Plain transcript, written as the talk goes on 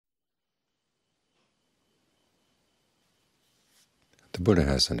The Buddha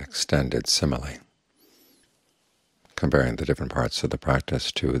has an extended simile, comparing the different parts of the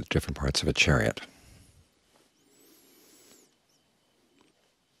practice to the different parts of a chariot.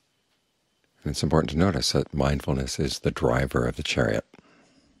 And it's important to notice that mindfulness is the driver of the chariot,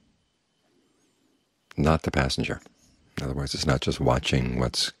 not the passenger. In other words, it's not just watching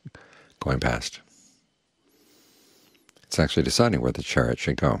what's going past. It's actually deciding where the chariot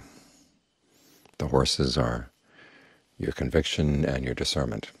should go. The horses are your conviction and your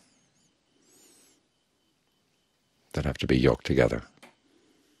discernment that have to be yoked together.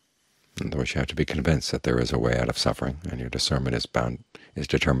 In other words, you have to be convinced that there is a way out of suffering, and your discernment is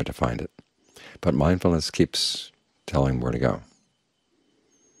determined to find it. But mindfulness keeps telling where to go.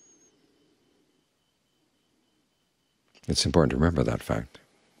 It's important to remember that fact,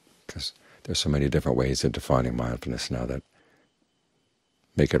 because there's so many different ways of defining mindfulness now that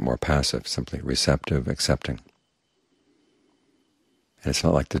make it more passive, simply receptive, accepting. And it's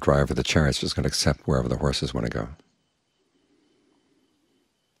not like the driver of the chariot is just going to accept wherever the horses want to go,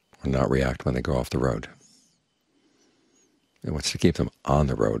 or not react when they go off the road. It wants to keep them on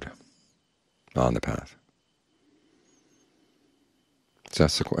the road, on the path. So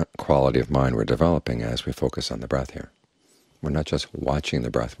that's the quality of mind we're developing as we focus on the breath here. We're not just watching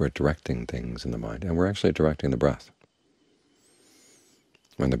the breath, we're directing things in the mind, and we're actually directing the breath.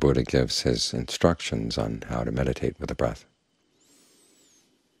 When the Buddha gives his instructions on how to meditate with the breath,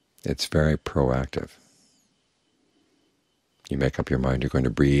 it's very proactive. You make up your mind you're going to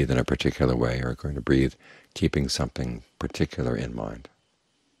breathe in a particular way, or going to breathe keeping something particular in mind.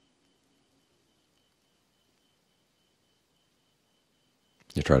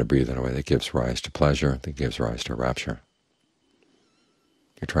 You try to breathe in a way that gives rise to pleasure, that gives rise to rapture.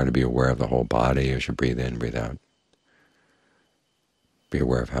 You try to be aware of the whole body as you breathe in, breathe out. Be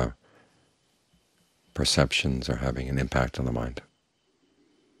aware of how perceptions are having an impact on the mind.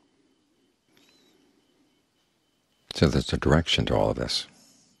 So there's a direction to all of this.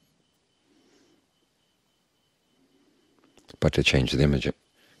 But to change the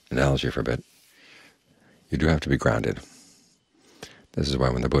analogy for a bit, you do have to be grounded. This is why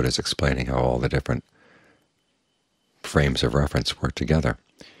when the Buddha is explaining how all the different frames of reference work together,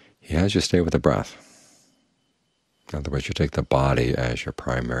 he has you stay with the breath. In other words, you take the body as your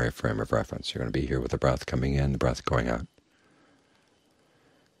primary frame of reference. You're going to be here with the breath coming in, the breath going out.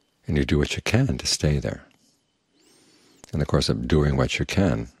 And you do what you can to stay there. In the course of doing what you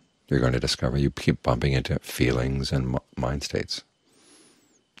can, you're going to discover you keep bumping into feelings and mind states.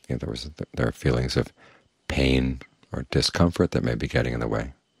 In other words, there are feelings of pain or discomfort that may be getting in the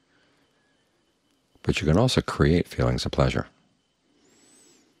way. But you can also create feelings of pleasure.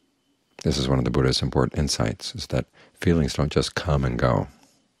 This is one of the Buddha's important insights, is that feelings don't just come and go.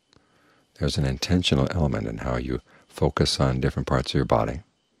 There's an intentional element in how you focus on different parts of your body,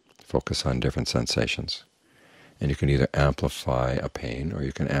 focus on different sensations. And you can either amplify a pain or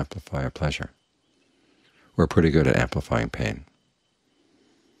you can amplify a pleasure. We're pretty good at amplifying pain.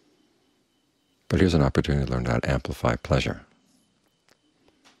 But here's an opportunity to learn how to amplify pleasure.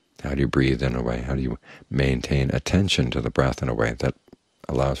 How do you breathe in a way? How do you maintain attention to the breath in a way that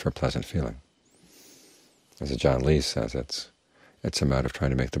allows for pleasant feeling? As John Lee says, it's a matter of trying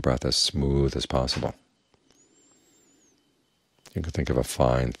to make the breath as smooth as possible. You can think of a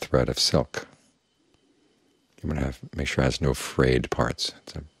fine thread of silk. You want to make sure it has no frayed parts.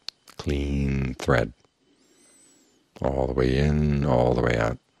 It's a clean thread, all the way in, all the way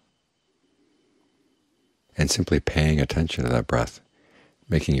out. And simply paying attention to that breath,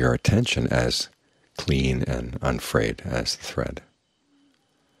 making your attention as clean and unfrayed as the thread,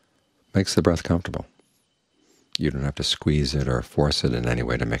 makes the breath comfortable. You don't have to squeeze it or force it in any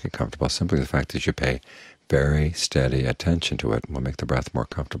way to make it comfortable. Simply the fact that you pay very steady attention to it will make the breath more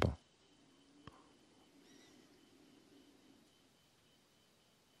comfortable.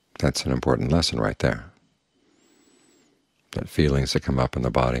 That's an important lesson right there, that feelings that come up in the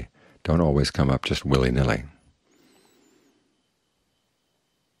body don't always come up just willy-nilly.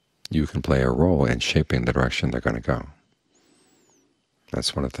 You can play a role in shaping the direction they're going to go.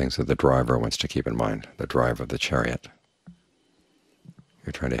 That's one of the things that the driver wants to keep in mind, the driver of the chariot.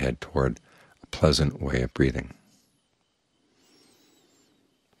 You're trying to head toward a pleasant way of breathing.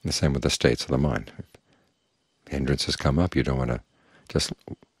 The same with the states of the mind. If hindrances come up, you don't want to just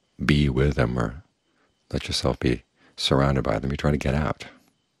be with them or let yourself be surrounded by them. You try to get out.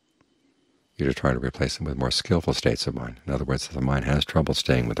 You try to replace them with more skillful states of mind. In other words, if the mind has trouble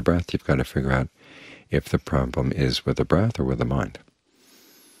staying with the breath, you've got to figure out if the problem is with the breath or with the mind.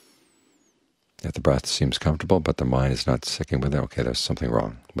 If the breath seems comfortable but the mind is not sticking with it, okay, there's something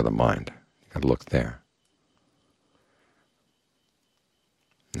wrong with the mind. You've got to look there.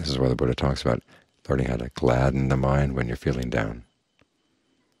 This is where the Buddha talks about learning how to gladden the mind when you're feeling down,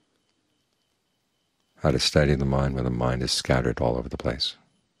 how to steady the mind when the mind is scattered all over the place,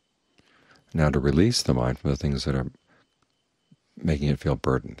 now to release the mind from the things that are making it feel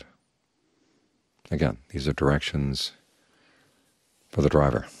burdened. Again, these are directions for the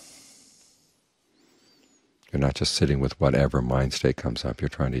driver. You're not just sitting with whatever mind state comes up. You're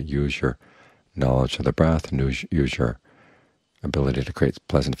trying to use your knowledge of the breath, and use your ability to create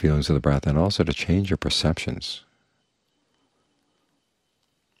pleasant feelings of the breath, and also to change your perceptions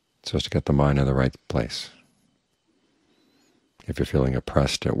so as to get the mind in the right place. If you're feeling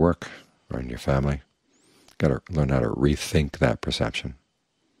oppressed at work or in your family, you've got to learn how to rethink that perception.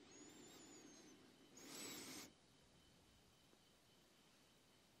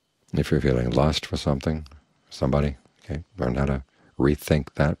 If you're feeling lust for something, somebody, okay, learn how to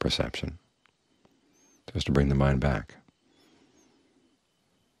rethink that perception, just to bring the mind back.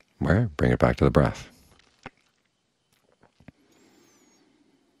 Where? Bring it back to the breath.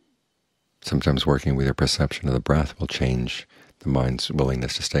 Sometimes working with your perception of the breath will change the mind's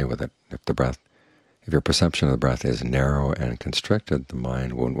willingness to stay with it. If your perception of the breath is narrow and constricted, the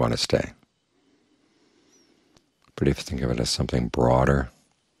mind won't want to stay. But if you think of it as something broader,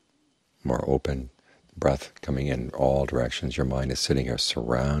 more open, breath coming in all directions, your mind is sitting here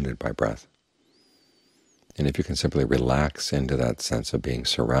surrounded by breath. And if you can simply relax into that sense of being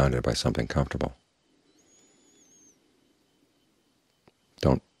surrounded by something comfortable,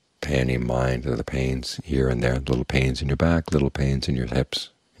 don't pay any mind to the pains here and there, little pains in your back, little pains in your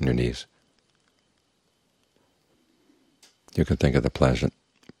hips, in your knees. You can think of the pleasant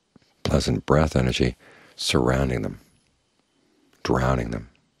breath energy surrounding them, drowning them.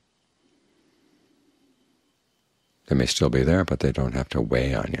 They may still be there, but they don't have to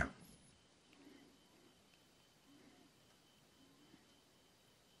weigh on you.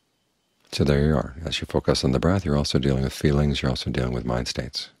 So there you are. As you focus on the breath, you're also dealing with feelings, you're also dealing with mind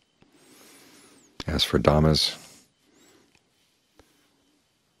states. As for Dhammas,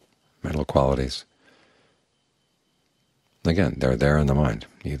 mental qualities, again, they're there in the mind.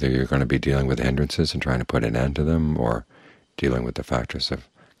 Either you're going to be dealing with hindrances and trying to put an end to them, or dealing with the factors of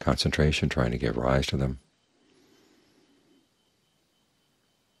concentration, trying to give rise to them.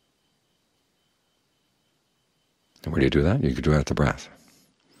 And where do you do that? You can do it at the breath.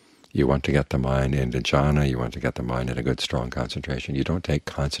 You want to get the mind into jhana, you want to get the mind into good, strong concentration. You don't take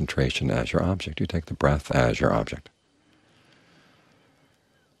concentration as your object, you take the breath as your object.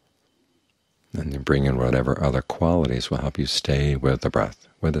 And you bring in whatever other qualities will help you stay with the breath,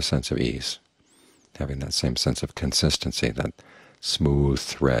 with a sense of ease, having that same sense of consistency, that smooth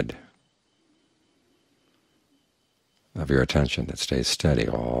thread of your attention that stays steady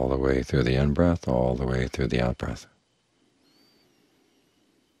all the way through the in-breath, all the way through the out-breath.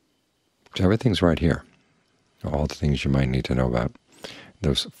 So everything's right here, all the things you might need to know about.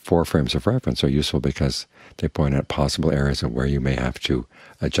 Those 4 frames of reference are useful because they point out possible areas of where you may have to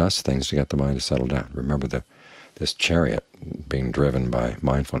adjust things to get the mind to settle down. Remember, this chariot being driven by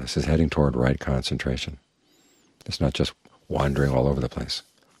mindfulness is heading toward right concentration. It's not just wandering all over the place.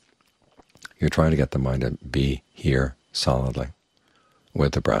 You're trying to get the mind to be here solidly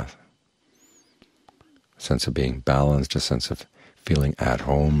with the breath. A sense of being balanced, a sense of feeling at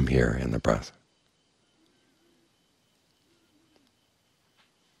home here in the breath.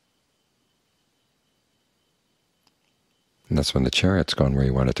 And that's when the chariot's gone where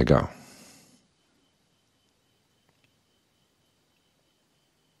you want it to go.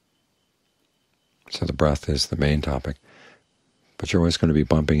 So the breath is the main topic, but you're always going to be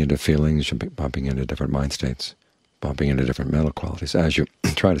bumping into feelings, you'll be bumping into different mind states, bumping into different mental qualities as you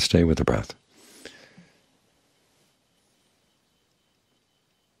try to stay with the breath.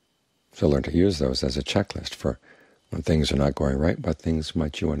 So learn to use those as a checklist for when things are not going right, what things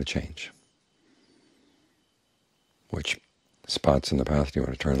might you want to change? Which spots in the path do you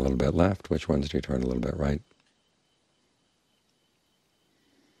want to turn a little bit left? Which ones do you turn a little bit right?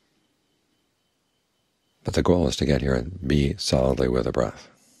 But the goal is to get here and be solidly with the breath,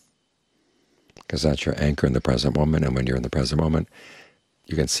 because that's your anchor in the present moment, and when you're in the present moment,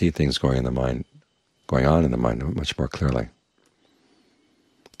 you can see things going on in the mind much more clearly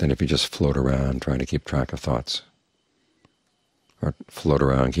than if you just float around trying to keep track of thoughts, or float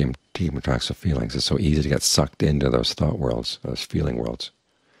around keeping track of feelings. It's so easy to get sucked into those thought worlds, those feeling worlds,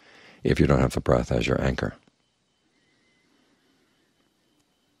 if you don't have the breath as your anchor.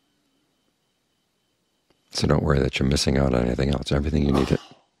 So don't worry that you're missing out on anything else. Everything you need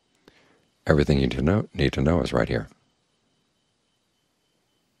to know is right here.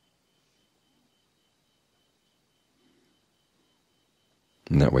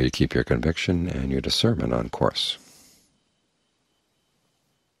 And that way you keep your conviction and your discernment on course.